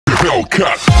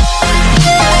Hellcat.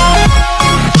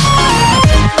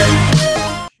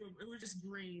 It was just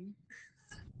green.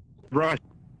 Right.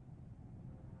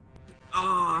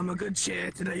 Oh, I'm a good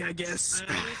chair today, I guess.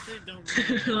 I honestly don't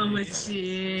really I'm a It's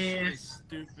chair. really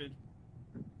stupid.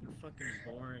 Fucking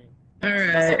boring.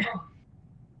 Alright.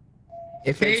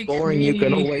 If Take it's boring, you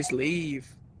can me. always leave.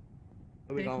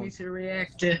 Where we Take me going? to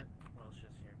reactor.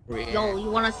 Yo, you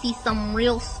wanna see some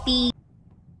real speed?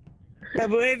 Yeah,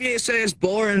 but if you say it's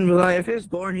boring, like, if it's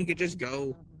boring, you could just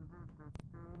go.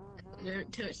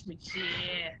 Don't touch my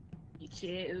chair. Your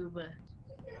chair over.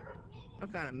 I'm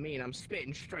kind of mean. I'm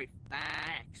spitting straight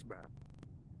facts, bro.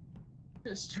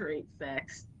 Straight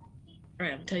facts.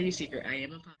 Alright, I'm gonna tell you a secret. I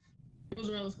am a pop. Who's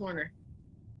around this corner?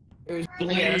 It was Oh,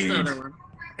 yeah, that's the other one.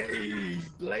 Hey,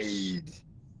 Blade.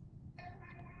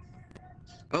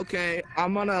 Okay,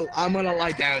 I'm gonna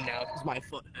lie down now because my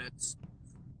foot hurts.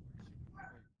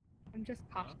 I'm just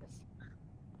cautious.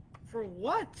 For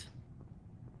what?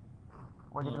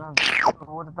 What you done?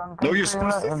 No, you're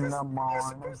supposed in the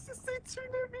morning. to say turn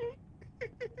to me.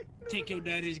 Take your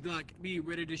daddy's Glock. Be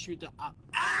ready to shoot the op.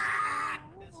 Ah!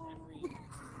 That's every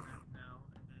now,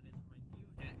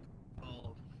 and that is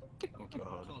my new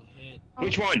hack called Hit.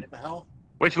 Which one? What the hell?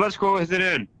 Which let's go is it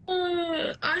in?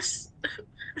 I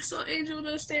saw Angel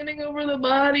just standing over the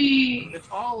body. It's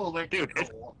all electrical. Dude,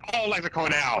 it's all electrical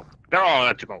now. They're all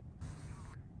electrical.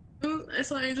 I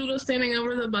saw Angel just standing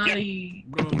over the body.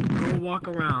 Go walk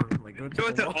around. Like go So to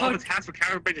it's the an walk. all the tasks for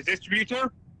counter-based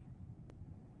distributor?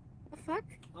 The fuck?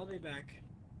 I'll be back.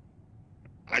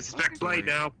 I suspect Blade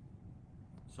now.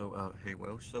 So, hey,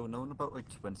 Welsh, so knowing about like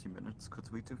 20 minutes,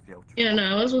 could we do the outro? Yeah,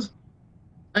 no, I was just.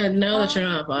 I know that you're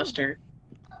not an imposter.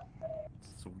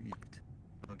 Sweet.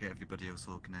 I'll get everybody else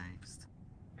organized.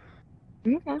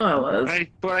 Okay. Oh, I was.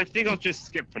 But I think I'll just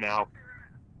skip for now.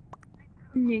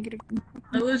 Negative.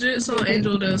 I legit saw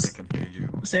Angel I just can hear you.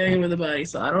 standing over the body,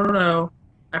 so I don't know.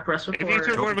 I pressed If you record.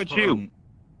 turn- What about you?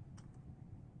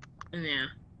 And yeah.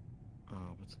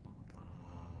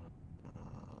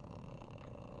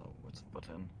 What's the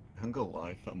button? I can go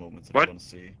live for a moment if What? you want to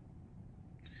see.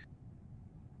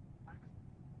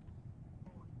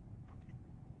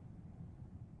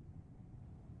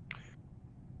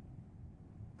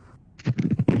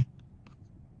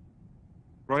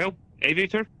 Royal?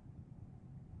 Aviator?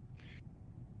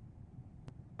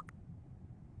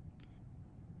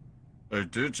 I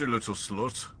did, you little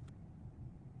slut.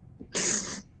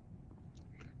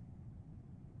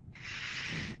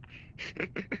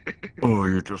 Oh,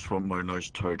 you just want my nice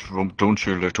tight rump, don't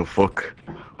you, little fuck?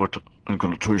 But I'm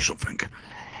gonna tell you something.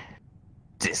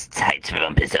 This tight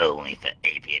rump is only for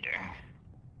Aviator.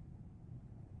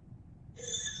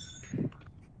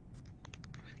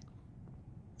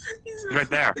 He's right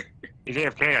there. He's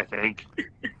AFK, I think.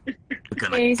 I'm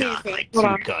gonna Yeah, he's dock okay. like Hold two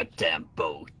on. goddamn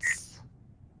boats.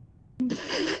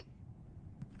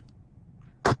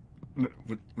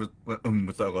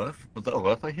 Was that a laugh? Was that a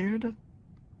laugh I heard?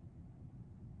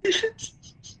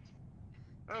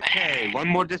 Okay, one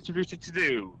more distribution to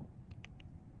do.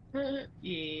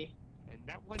 Yeah. And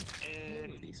that one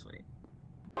is... This way.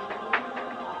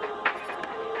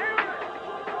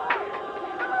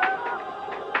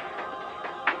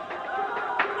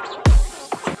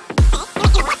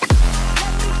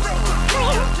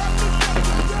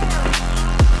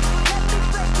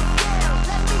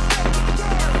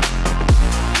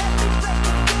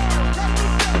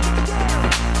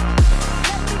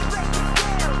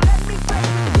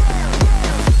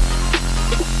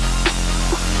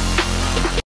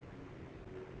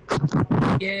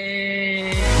 Yay!